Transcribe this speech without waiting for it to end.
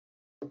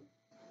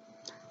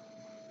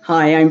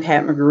Hi, I'm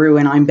Pat McGrew,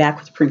 and I'm back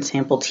with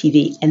PrintSample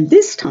TV. And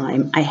this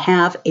time, I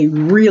have a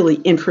really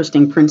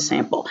interesting print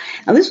sample.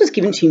 Now, this was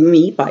given to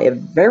me by a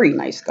very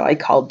nice guy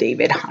called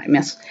David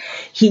Hyams.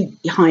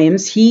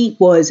 He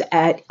was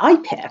at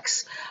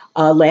IPEX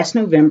last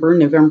November,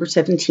 November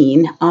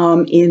 17,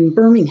 in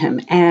Birmingham,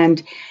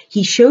 and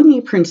he showed me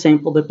a print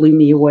sample that blew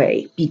me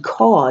away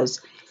because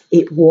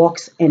it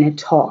walks and it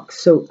talks.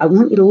 So I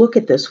want you to look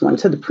at this one.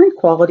 So the print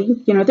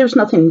quality, there's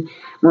nothing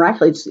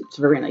miraculous. It's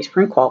very nice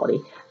print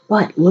quality.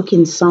 But look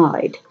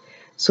inside.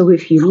 So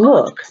if you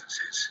look,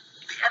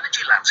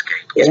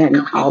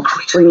 and I'll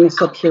bring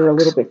this up here a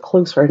little bit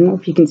closer. I don't know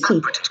if you can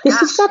see. This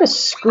has got a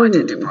screen,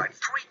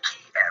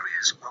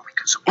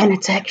 and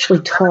it's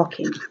actually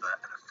talking.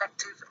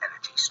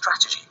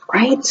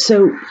 Right?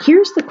 So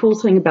here's the cool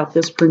thing about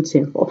this print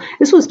sample.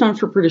 This was done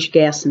for British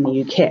Gas in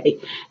the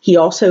UK. He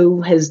also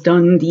has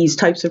done these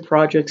types of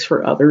projects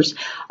for others.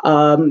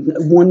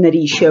 One that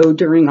he showed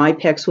during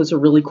IPEX was a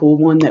really cool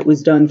one that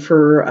was done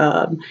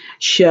for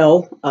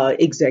Shell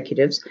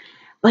executives.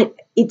 But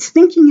it's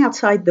thinking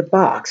outside the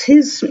box.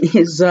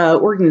 His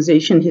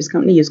organization, his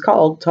company is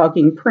called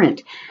Talking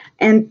Print.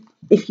 And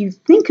if you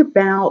think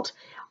about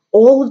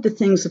all of the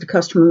things that a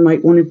customer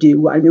might want to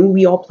do. I know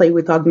we all play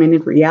with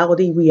augmented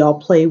reality. We all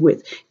play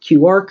with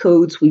QR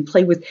codes. We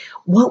play with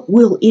what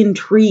will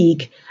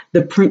intrigue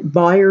the print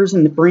buyers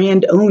and the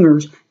brand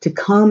owners to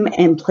come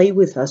and play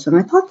with us. And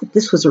I thought that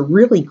this was a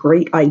really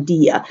great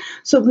idea.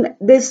 So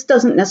this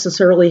doesn't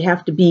necessarily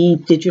have to be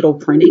digital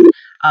printing.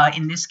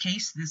 In this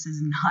case, this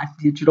is not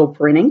digital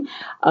printing.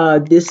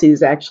 This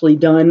is actually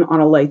done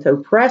on a litho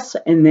press,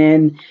 and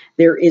then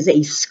there is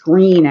a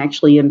screen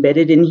actually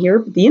embedded in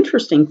here. The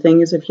interesting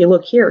thing is if you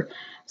look here,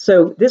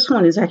 so this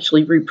one is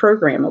actually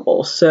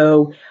reprogrammable.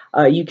 So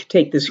you could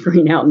take the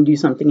screen out and do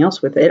something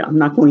else with it. I'm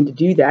not going to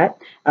do that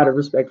out of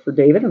respect for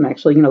David. I'm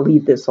actually going to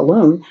leave this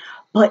alone.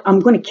 But I'm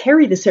going to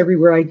carry this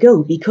everywhere I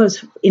go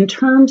because in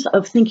terms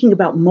of thinking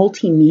about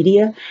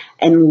multimedia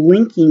and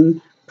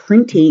linking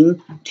printing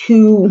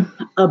to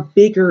a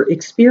bigger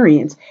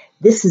experience,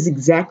 this is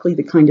exactly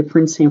the kind of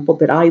print sample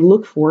that I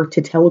look for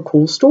to tell a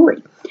cool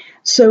story.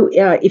 So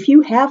if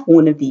you have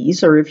one of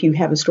these, or if you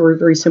have a story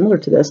very similar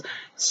to this,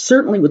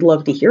 certainly would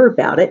love to hear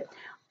about it.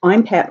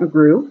 I'm Pat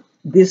McGrew.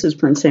 This is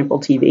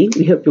PrintSample TV.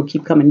 We hope you'll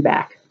keep coming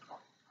back.